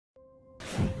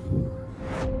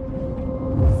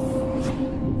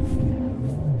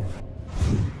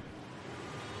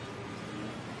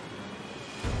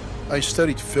I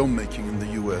studied filmmaking in the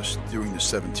US during the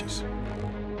 70s.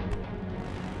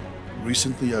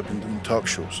 Recently, I've been doing talk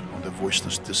shows on the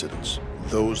voiceless dissidents,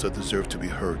 those that deserve to be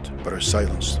heard but are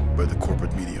silenced by the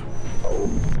corporate media.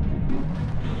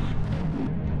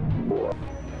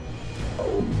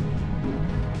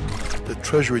 The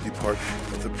Treasury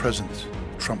Department of the present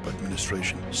Trump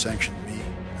administration sanctioned me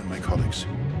and my colleagues.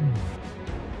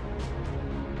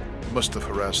 Must have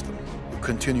harassed them. We'll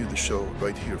continue the show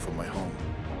right here from my home.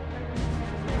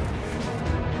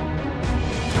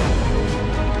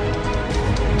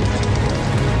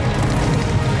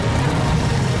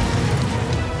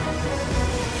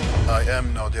 I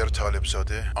am Nader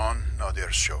Talebzadeh on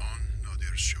Nader Show.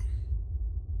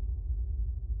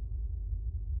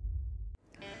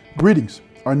 Greetings.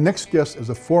 Our next guest is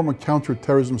a former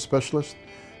counterterrorism specialist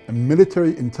and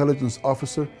military intelligence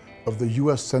officer of the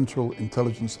U.S. Central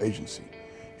Intelligence Agency.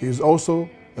 He is also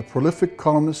a prolific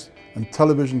columnist and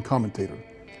television commentator.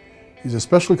 He's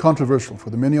especially controversial for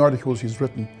the many articles he's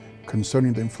written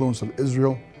concerning the influence of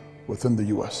Israel within the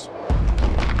U.S.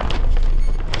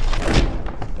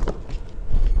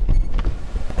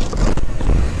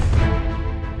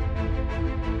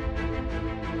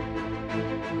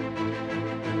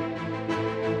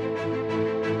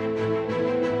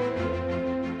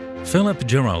 Philip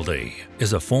Giraldi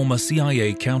is a former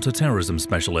CIA counterterrorism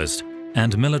specialist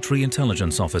and military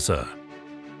intelligence officer.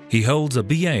 He holds a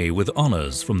BA with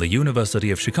honors from the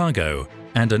University of Chicago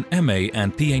and an MA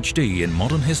and PhD in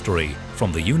modern history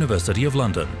from the University of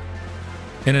London.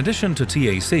 In addition to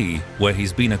TAC, where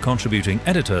he's been a contributing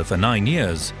editor for 9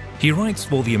 years, he writes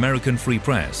for the American Free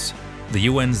Press, the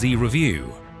UNZ Review,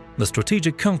 the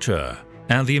Strategic Culture,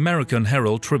 and the American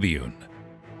Herald Tribune.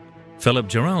 Philip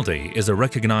Giraldi is a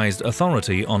recognized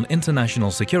authority on international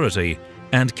security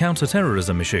and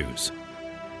counterterrorism issues.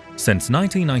 Since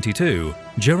 1992,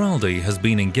 Giraldi has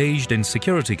been engaged in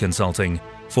security consulting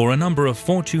for a number of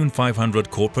Fortune 500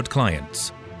 corporate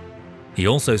clients. He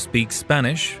also speaks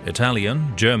Spanish,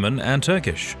 Italian, German, and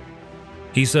Turkish.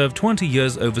 He served 20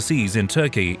 years overseas in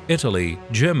Turkey, Italy,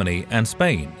 Germany, and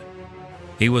Spain.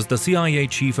 He was the CIA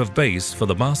chief of base for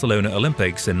the Barcelona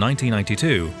Olympics in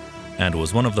 1992 and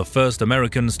was one of the first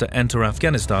Americans to enter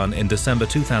Afghanistan in December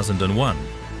 2001.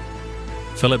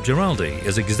 Philip Giraldi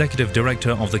is executive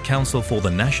director of the Council for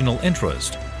the National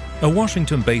Interest, a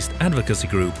Washington-based advocacy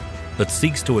group that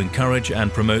seeks to encourage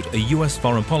and promote a U.S.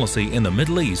 foreign policy in the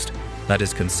Middle East that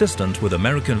is consistent with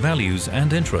American values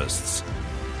and interests.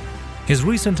 His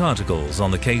recent articles on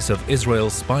the case of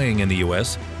Israel spying in the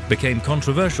U.S. became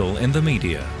controversial in the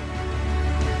media.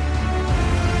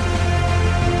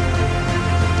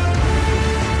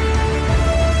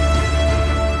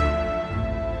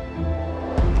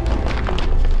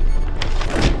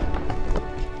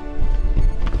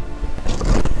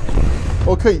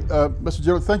 Okay, Mr.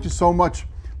 Gerald, thank you so much.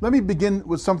 Let me begin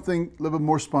with something a little bit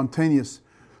more spontaneous.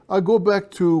 I'll go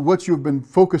back to what you've been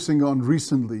focusing on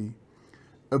recently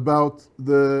about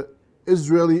the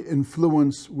Israeli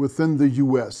influence within the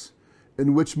U.S.,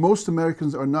 in which most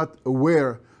Americans are not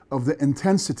aware of the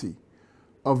intensity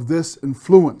of this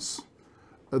influence.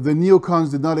 The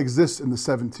neocons did not exist in the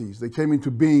 70s. They came into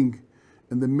being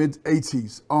in the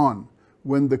mid-80s on,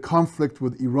 when the conflict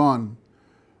with Iran,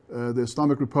 the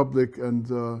Islamic Republic,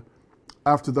 and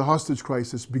after the hostage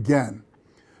crisis began.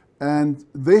 And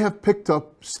they have picked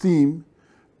up steam,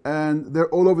 and they're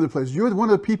all over the place. You're one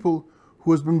of the people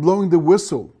who has been blowing the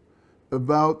whistle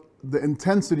about the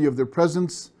intensity of their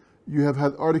presence. You have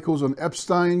had articles on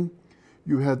Epstein.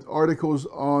 You had articles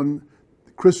on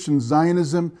Christian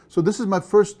Zionism. So this is my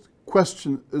first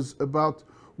question, is about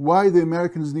why the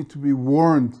Americans need to be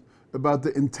warned about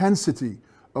the intensity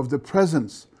of the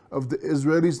presence of the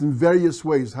Israelis in various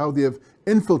ways, how they have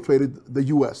infiltrated the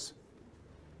U.S.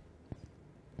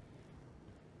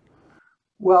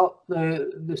 Well,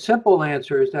 the simple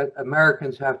answer is that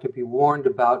Americans have to be warned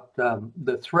about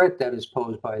the threat that is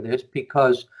posed by this,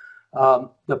 because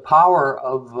the power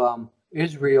of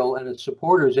Israel and its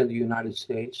supporters in the United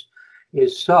States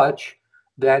is such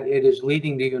that it is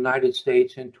leading the United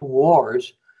States into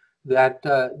wars that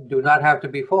do not have to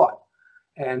be fought.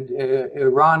 And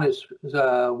Iran is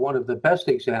one of the best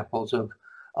examples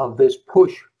of this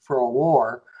push for a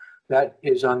war that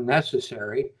is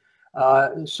unnecessary.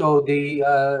 So the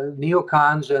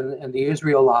neocons and the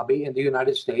Israel lobby in the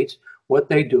United States, what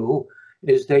they do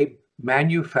is they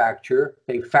manufacture,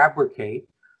 they fabricate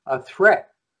a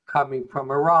threat coming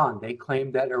from Iran. They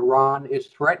claim that Iran is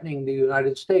threatening the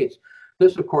United States.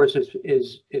 This, of course,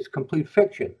 is complete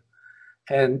fiction,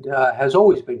 and has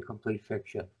always been complete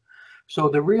fiction. So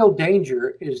the real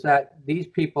danger is that these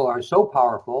people are so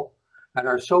powerful and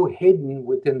are so hidden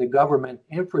within the government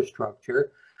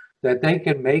infrastructure that they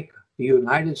can make the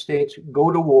United States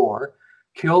go to war,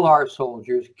 kill our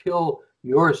soldiers, kill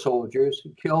your soldiers,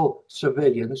 kill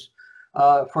civilians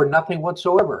for nothing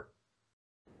whatsoever.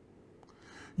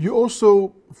 You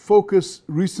also focus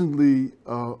recently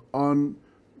on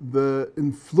the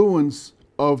influence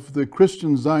of the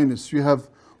Christian Zionists. You have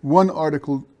one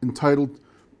article entitled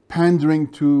Pandering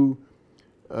to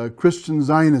Christian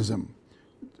Zionism,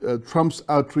 Trump's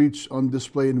outreach on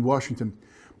display in Washington.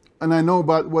 And I know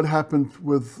about what happened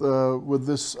with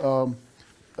this,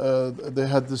 they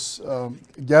had this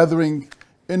gathering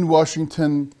in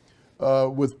Washington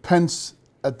with Pence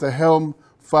at the helm,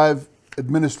 5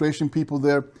 administration people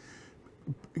there.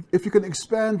 If you can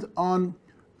expand on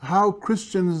how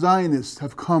Christian Zionists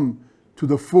have come to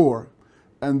the fore,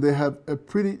 and they have a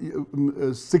pretty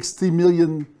 60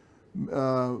 million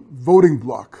voting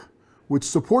bloc which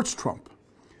supports Trump.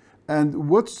 And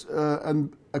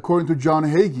and according to John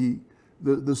Hagee,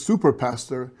 the super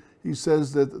pastor, he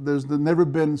says that there's never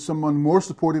been someone more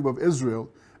supportive of Israel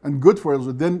and good for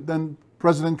Israel than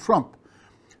President Trump.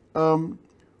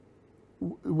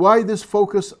 Why this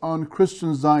focus on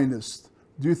Christian Zionists?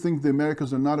 Do you think the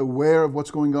Americans are not aware of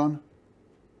what's going on?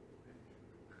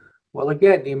 Well,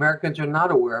 again, the Americans are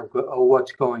not aware of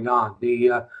what's going on.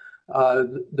 The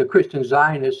Christian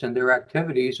Zionists and their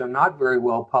activities are not very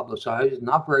well publicized,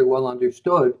 not very well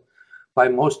understood by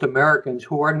most Americans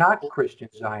who are not Christian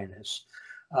Zionists.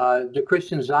 The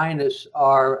Christian Zionists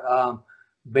are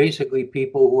basically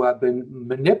people who have been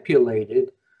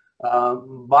manipulated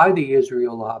by the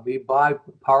Israel lobby, by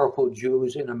powerful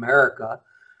Jews in America,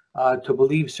 to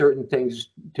believe certain things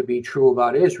to be true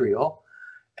about Israel.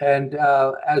 And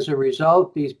as a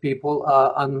result, these people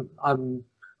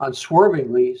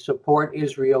unswervingly support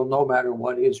Israel no matter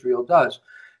what Israel does.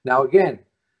 Now, again,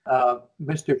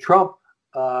 Mr. Trump,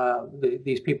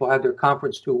 these people had their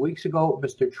conference 2 weeks ago.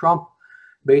 Mr. Trump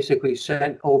basically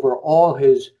sent over all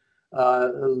his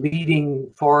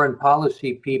leading foreign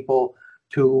policy people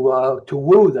to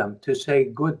woo them, to say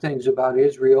good things about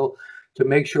Israel, to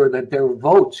make sure that their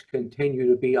votes continue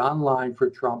to be online for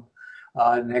Trump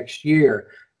next year.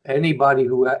 Anybody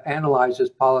who analyzes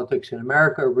politics in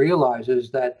America realizes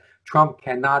that Trump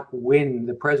cannot win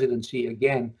the presidency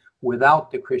again without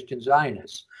the Christian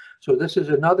Zionists. So this is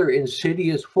another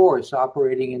insidious force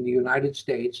operating in the United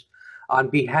States on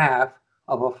behalf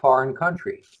of a foreign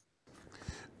country.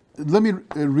 Let me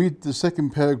read the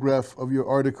second paragraph of your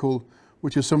article,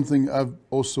 which is something I've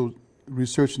also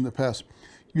researched in the past.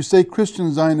 You say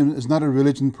Christian Zionism is not a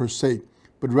religion per se,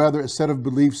 but rather a set of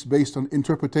beliefs based on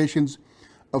interpretations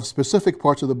of specific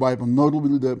parts of the Bible,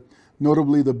 notably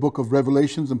the book of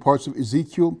Revelations and parts of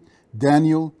Ezekiel,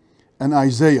 Daniel, and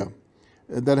Isaiah,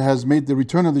 that has made the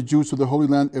return of the Jews to the Holy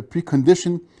Land a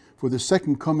precondition for the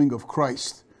second coming of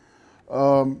Christ.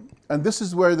 And this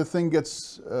is where the thing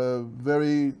gets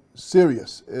very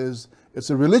serious, is it's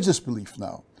a religious belief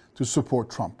now to support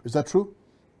Trump. Is that true?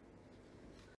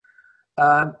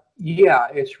 Yeah,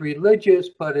 it's religious,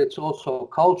 but it's also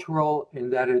cultural in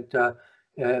that it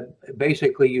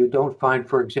basically you don't find,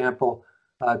 for example,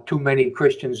 too many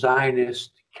Christian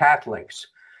Zionist Catholics.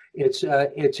 It's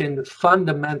in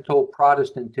fundamental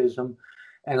Protestantism,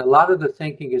 and a lot of the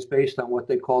thinking is based on what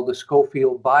they call the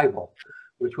Scofield Bible,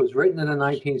 which was written in the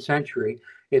 19th century.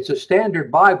 It's a standard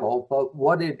Bible, but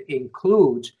what it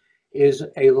includes is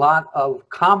a lot of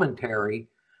commentary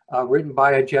written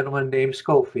by a gentleman named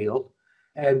Scofield.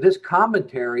 And this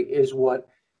commentary is what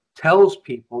tells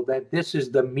people that this is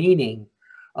the meaning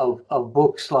of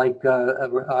books like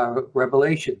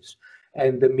Revelations.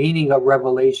 And the meaning of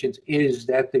Revelations is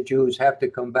that the Jews have to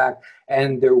come back,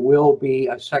 and there will be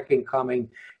a second coming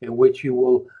in which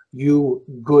you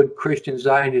good Christian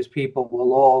Zionist people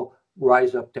will all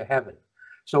rise up to heaven.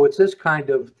 So it's this kind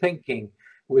of thinking,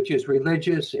 which is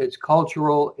religious, it's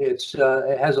cultural, it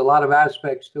has a lot of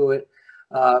aspects to it,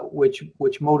 which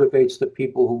motivates the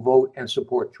people who vote and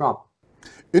support Trump.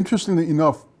 Interestingly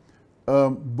enough,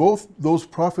 both those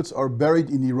prophets are buried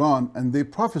in Iran, and they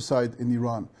prophesied in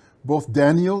Iran. Both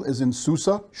Daniel is in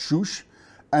Susa, Shush,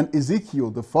 and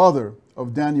Ezekiel, the father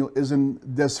of Daniel, is in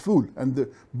Desful. And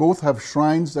both have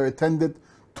shrines that are attended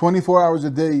 24 hours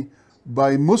a day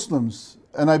by Muslims,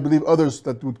 and I believe others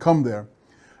that would come there.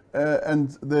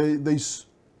 And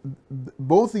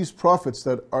both these prophets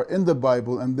that are in the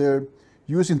Bible, and they're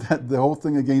using the whole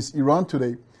thing against Iran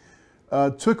today,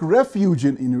 took refuge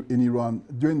in Iran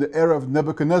during the era of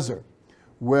Nebuchadnezzar,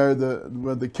 where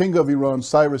the king of Iran,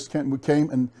 Cyrus, came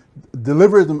and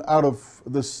delivered them out of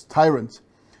this tyrant.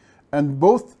 And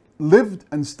both lived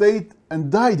and stayed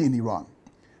and died in Iran.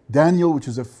 Daniel, which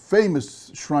is a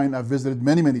famous shrine I've visited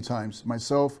many, many times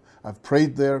myself. I've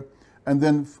prayed there. And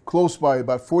then close by,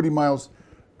 about 40 miles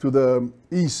to the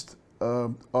east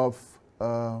of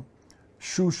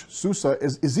Susa,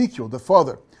 is Ezekiel, the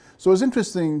father. So it's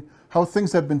interesting how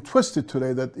things have been twisted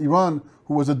today, that Iran,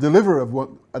 who was a deliverer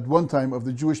at one time of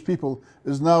the Jewish people,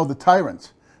 is now the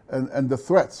tyrant and the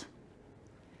threat.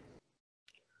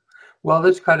 Well,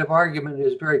 this kind of argument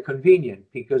is very convenient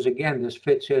because, again, this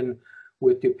fits in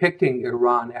with depicting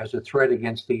Iran as a threat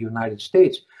against the United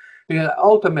States. Because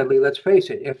ultimately, let's face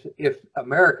it, if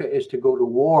America is to go to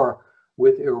war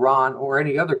with Iran or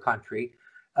any other country,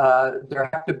 there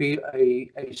have to be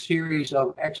a series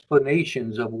of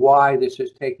explanations of why this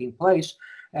is taking place.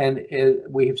 And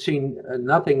we have seen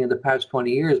nothing in the past 20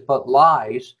 years but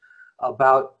lies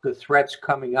about the threats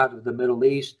coming out of the Middle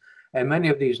East. And many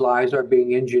of these lies are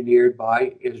being engineered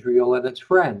by Israel and its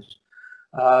friends.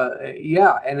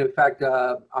 Yeah, and in fact,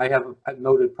 I have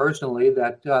noted personally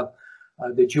that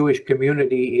the Jewish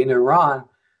community in Iran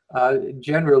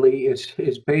generally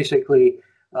is basically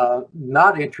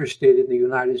not interested in the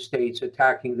United States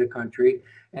attacking the country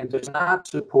and does not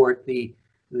support the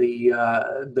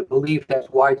belief that's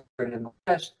widespread in the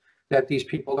West that these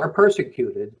people are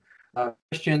persecuted.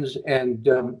 Christians and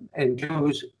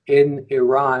Jews in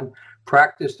Iran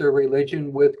practice their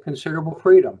religion with considerable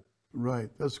freedom. Right,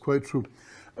 that's quite true.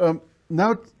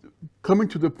 Now, coming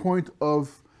to the point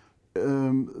of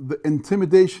the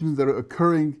intimidations that are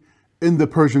occurring in the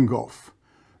Persian Gulf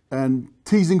and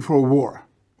teasing for a war.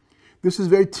 This is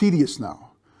very tedious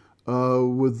now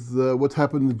with what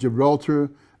happened in Gibraltar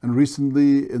and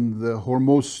recently in the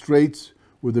Hormuz Strait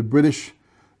with the British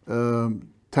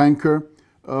tanker.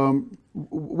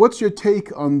 What's your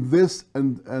take on this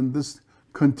and this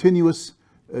continuous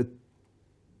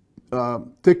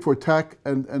tick for tack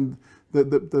and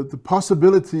the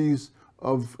possibilities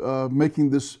of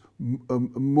making this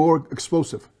more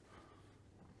explosive?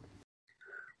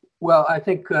 Well, I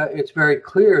think it's very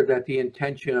clear that the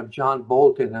intention of John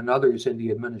Bolton and others in the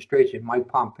administration, Mike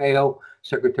Pompeo,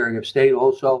 Secretary of State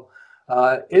also,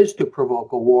 is to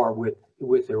provoke a war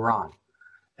with Iran.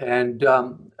 And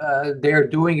they're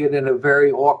doing it in a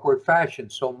very awkward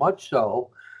fashion, so much so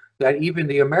that even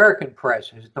the American press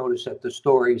has noticed that the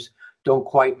stories don't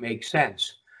quite make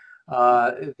sense.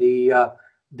 The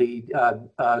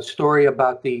story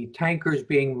about the tankers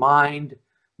being mined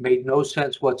made no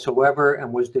sense whatsoever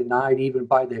and was denied even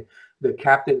by the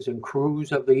captains and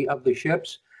crews of the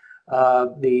ships.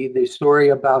 The story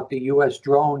about the U.S.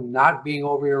 drone not being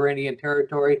over Iranian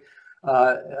territory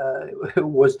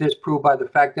was disproved by the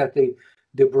fact that the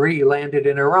debris landed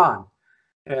in Iran.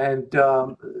 And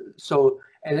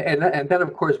and then,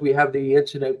 of course, we have the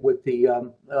incident with the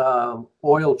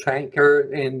oil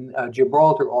tanker in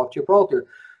Gibraltar, off Gibraltar.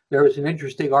 There was an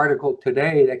interesting article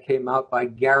today that came out by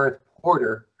Gareth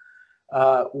Porter,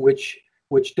 which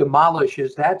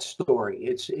demolishes that story.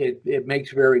 It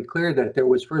makes very clear that there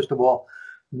was, first of all,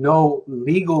 no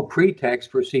legal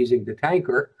pretext for seizing the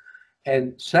tanker,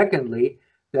 and secondly,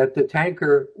 that the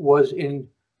tanker was in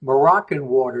Moroccan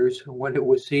waters when it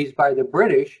was seized by the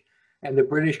British, and the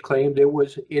British claimed it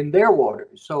was in their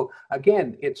waters. So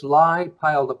again, it's lie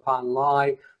piled upon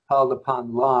lie, piled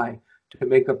upon lie to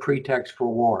make a pretext for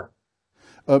war.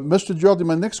 Mr. Giraldi,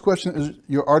 my next question is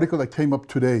your article that came up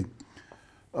today.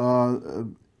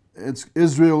 It's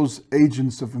Israel's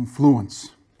agents of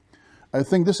influence. I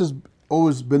think this has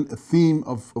always been a theme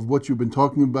of what you've been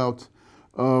talking about.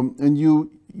 And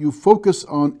you focus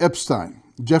on Epstein,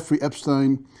 Jeffrey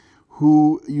Epstein,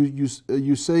 who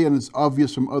you say, and it's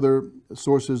obvious from other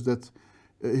sources, that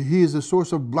he is a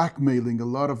source of blackmailing a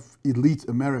lot of elite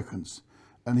Americans,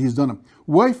 and he's done it.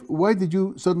 Why did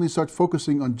you suddenly start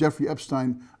focusing on Jeffrey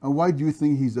Epstein, and why do you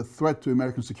think he's a threat to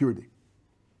American security?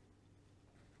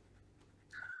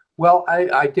 Well,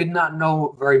 I did not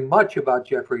know very much about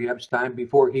Jeffrey Epstein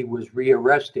before he was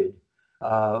rearrested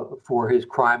for his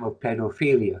crime of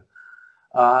pedophilia.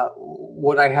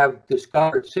 What I have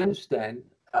discovered since then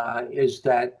is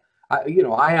that I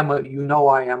am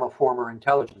a former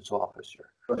intelligence officer,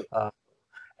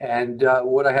 and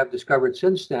what I have discovered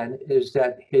since then is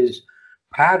that his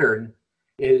pattern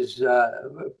is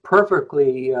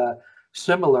perfectly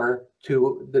similar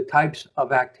to the types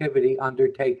of activity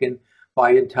undertaken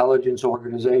by intelligence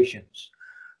organizations.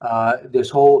 This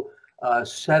whole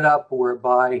setup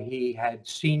whereby he had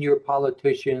senior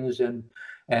politicians and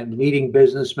leading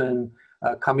businessmen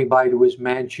coming by to his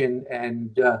mansion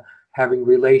and having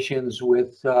relations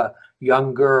with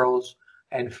young girls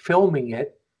and filming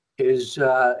it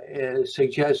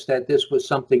suggests that this was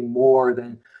something more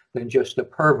than just a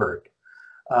pervert.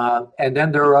 And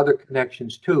then there are other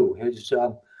connections too.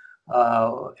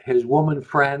 His woman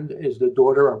friend is the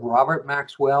daughter of Robert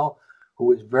Maxwell,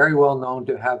 who is very well known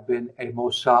to have been a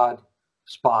Mossad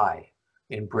spy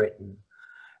in Britain.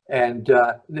 And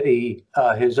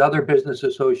his other business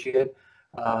associate,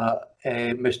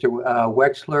 Mr.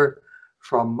 Wexler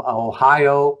from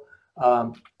Ohio,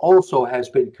 also has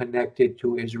been connected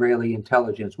to Israeli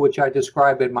intelligence, which I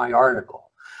describe in my article.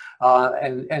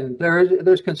 And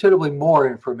there's considerably more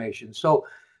information. So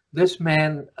this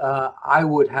man, I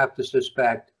would have to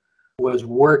suspect, was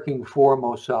working for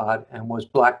Mossad and was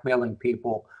blackmailing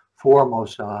people for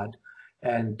Mossad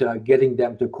and getting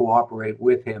them to cooperate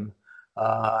with him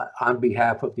on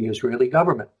behalf of the Israeli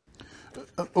government.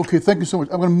 Okay, thank you so much.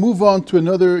 I'm going to move on to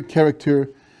another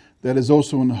character that is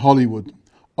also in Hollywood,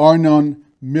 Arnon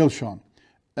Milchan,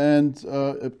 and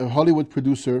a Hollywood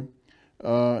producer.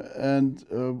 And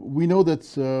we know that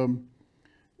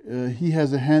he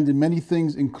has a hand in many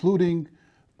things, including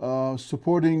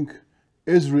supporting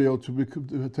Israel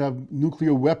to have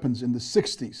nuclear weapons in the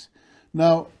 60s.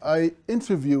 Now, I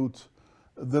interviewed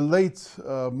the late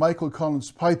Michael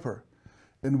Collins Piper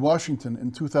in Washington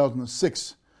in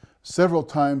 2006 several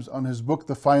times on his book,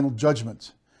 The Final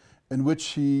Judgment, in which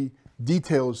he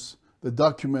details the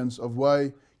documents of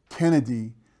why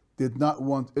Kennedy did not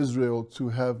want Israel to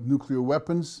have nuclear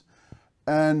weapons,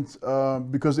 and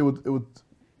because it would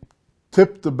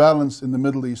tip the balance in the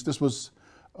Middle East. This was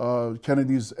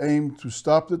Kennedy's aim to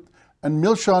stop it. And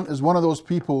Milchan is one of those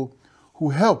people who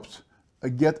helped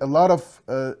get a lot of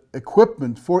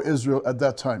equipment for Israel at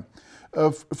that time.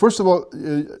 First of all,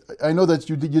 I know that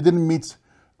you didn't meet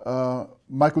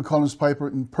Michael Collins Piper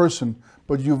in person,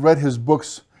 but you've read his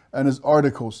books and his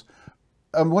articles.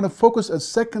 I want to focus a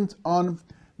second on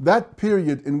that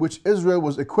period in which Israel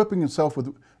was equipping itself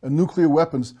with nuclear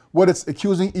weapons, what it's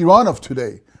accusing Iran of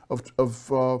today, of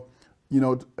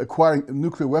acquiring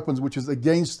nuclear weapons, which is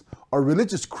against our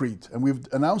religious creed, and we've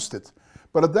announced it.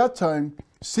 But at that time,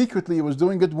 secretly, he was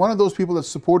doing it. One of those people that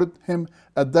supported him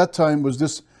at that time was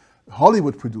this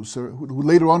Hollywood producer, who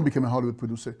later on became a Hollywood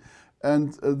producer,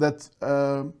 and that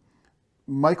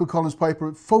Michael Collins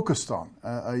Piper focused on.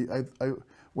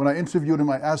 When I interviewed him,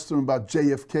 I asked him about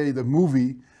JFK, the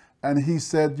movie, and he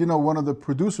said, one of the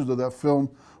producers of that film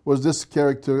was this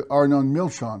character, Arnon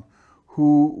Milchan,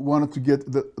 who wanted to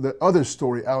get the other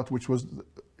story out, which was,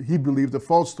 he believed, the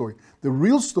false story. The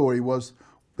real story was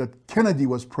that Kennedy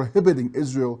was prohibiting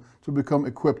Israel to become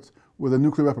equipped with a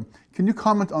nuclear weapon. Can you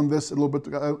comment on this a little bit?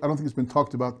 I don't think it's been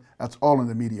talked about at all in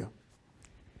the media.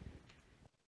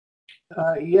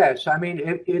 Yes, I mean,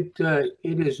 it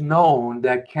is known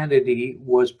that Kennedy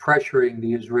was pressuring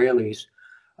the Israelis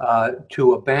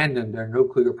to abandon their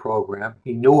nuclear program.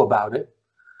 He knew about it,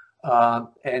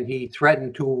 and he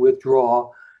threatened to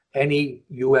withdraw any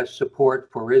U.S. support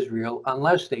for Israel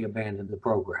unless they abandoned the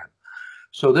program.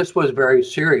 So this was very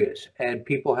serious, and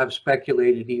people have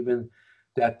speculated even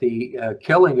that the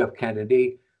killing of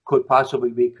Kennedy could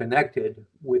possibly be connected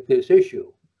with this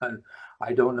issue. And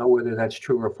I don't know whether that's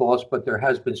true or false, but there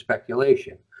has been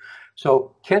speculation.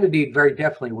 So Kennedy very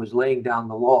definitely was laying down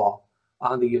the law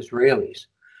on the Israelis.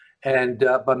 And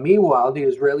but meanwhile, the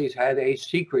Israelis had a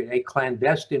secret, a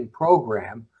clandestine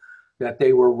program that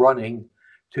they were running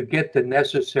to get the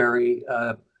necessary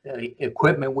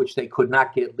equipment, which they could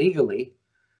not get legally,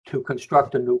 to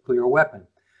construct a nuclear weapon.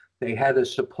 They had a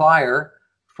supplier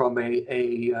from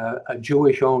a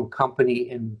Jewish-owned company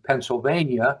in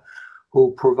Pennsylvania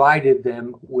who provided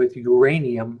them with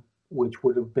uranium, which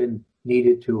would have been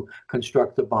needed to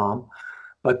construct the bomb.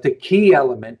 But the key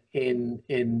element in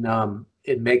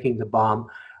making the bomb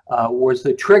was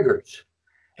the triggers.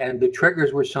 And the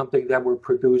triggers were something that were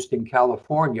produced in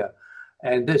California.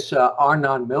 And this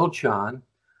Arnon Milchan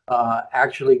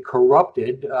actually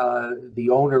corrupted the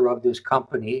owner of this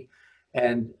company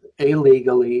and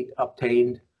illegally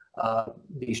obtained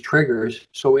these triggers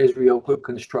so Israel could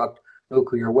construct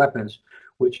nuclear weapons,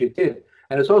 which it did.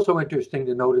 And it's also interesting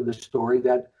to note in the story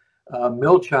that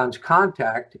Milchan's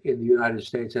contact in the United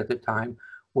States at the time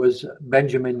was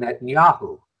Benjamin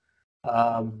Netanyahu.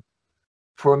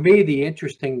 For me, the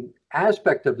interesting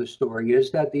aspect of the story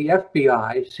is that the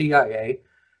FBI, CIA,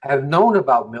 have known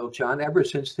about Milchan ever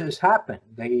since this happened.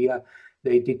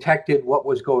 They detected what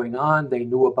was going on. They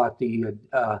knew about the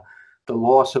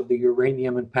loss of the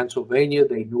uranium in Pennsylvania.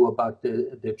 They knew about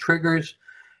the triggers.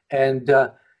 And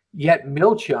yet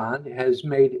Milchan has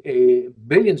made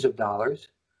billions of dollars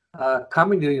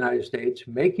coming to the United States,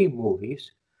 making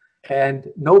movies, and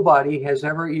nobody has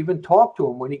ever even talked to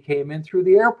him when he came in through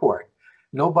the airport.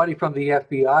 Nobody from the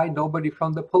FBI, nobody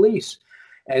from the police.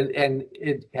 And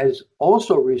it has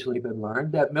also recently been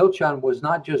learned that Milchan was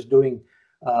not just doing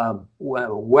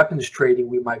weapons trading,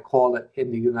 we might call it,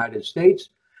 in the United States.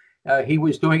 He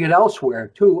was doing it elsewhere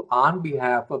too, on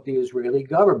behalf of the Israeli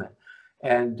government.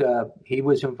 And he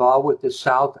was involved with the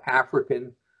South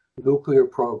African nuclear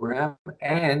program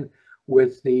and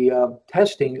with the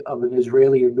testing of an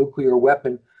Israeli nuclear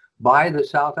weapon by the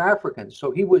South Africans.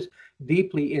 So he was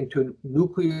deeply into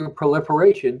nuclear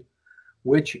proliferation,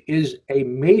 which is a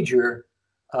major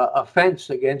offense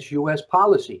against U.S.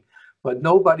 policy. But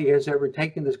nobody has ever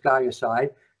taken this guy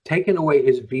aside, taken away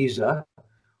his visa,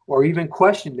 or even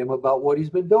questioned him about what he's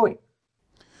been doing.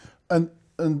 And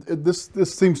this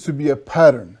seems to be a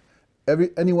pattern.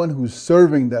 Anyone who's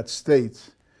serving that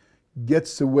state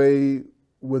gets away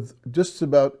with just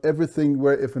about everything,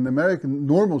 where if an American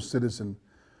normal citizen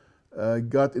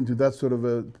got into that sort of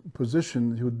a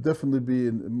position, he would definitely be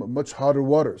in much hotter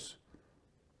waters.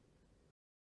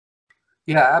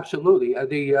 Yeah, absolutely.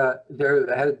 The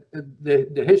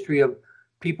history of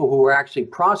people who were actually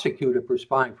prosecuted for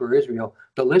spying for Israel,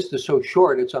 the list is so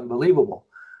short, it's unbelievable.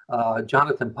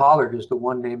 Jonathan Pollard is the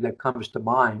one name that comes to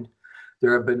mind.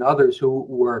 There have been others who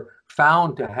were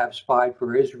found to have spied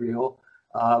for Israel,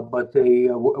 but they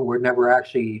were never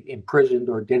actually imprisoned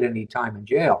or did any time in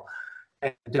jail.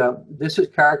 And this is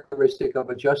characteristic of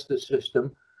a justice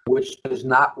system which does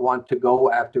not want to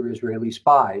go after Israeli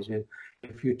spies. And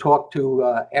if you talk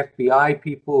to FBI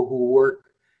people who work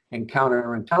in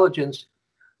counterintelligence,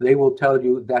 they will tell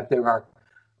you that there are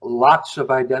lots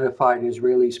of identified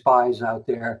Israeli spies out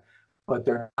there, but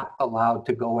they're not allowed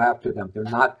to go after them. They're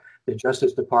not, the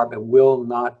Justice Department will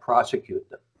not prosecute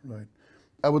them. Right.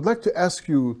 I would like to ask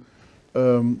you,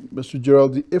 Mr.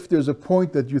 Giraldi, if there's a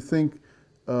point that you think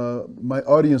my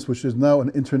audience, which is now an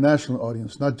international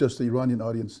audience, not just the Iranian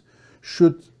audience,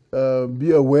 should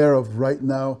be aware of right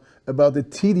now about the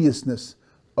tediousness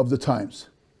of the times.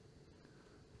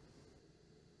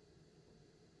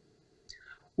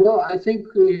 Well, I think,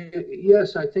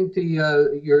 yes, I think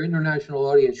your international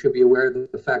audience should be aware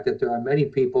of the fact that there are many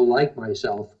people like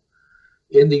myself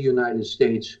in the United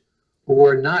States who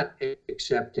are not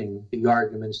accepting the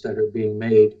arguments that are being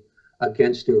made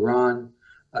against Iran,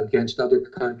 against other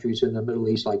countries in the Middle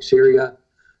East like Syria,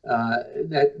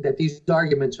 that these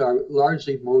arguments are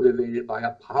largely motivated by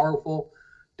a powerful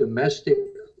domestic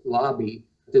lobby.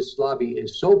 This lobby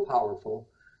is so powerful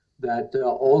that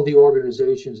all the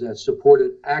organizations that support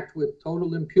it act with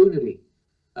total impunity.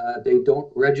 They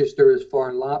don't register as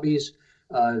foreign lobbies.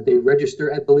 They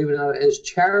register, believe it or not, as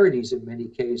charities in many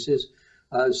cases.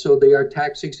 So they are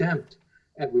tax exempt,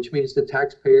 and which means the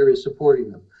taxpayer is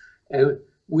supporting them. And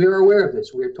we are aware of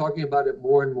this. We're talking about it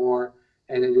more and more,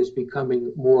 and it is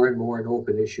becoming more and more an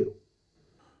open issue.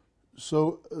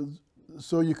 So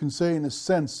you can say, in a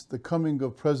sense, the coming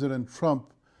of President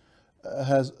Trump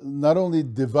has not only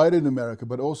divided America,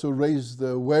 but also raised the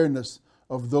awareness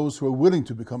of those who are willing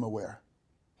to become aware.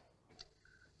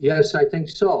 Yes, I think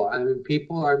so. I mean,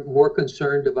 people are more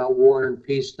concerned about war and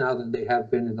peace now than they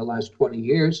have been in the last 20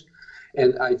 years.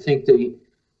 And I think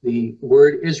the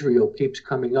word Israel keeps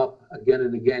coming up again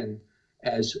and again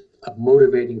as a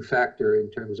motivating factor in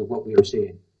terms of what we are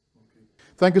seeing.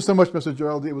 Thank you so much, Mr.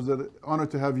 Giraldi. It was an honor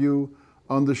to have you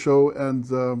on the show, and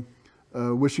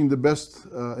wishing the best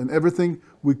in everything.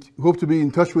 We hope to be in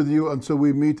touch with you until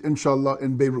we meet, inshallah,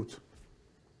 in Beirut.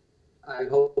 I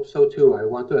hope so too. I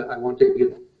want to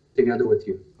get together with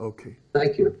you. Okay.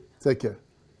 Thank you. Take care.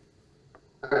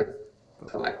 All right.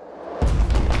 Bye-bye.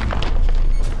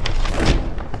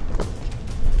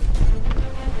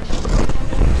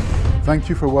 Thank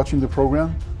you for watching the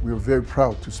program. We are very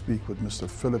proud to speak with Mr.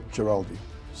 Philip Giraldi.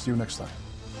 See you next time.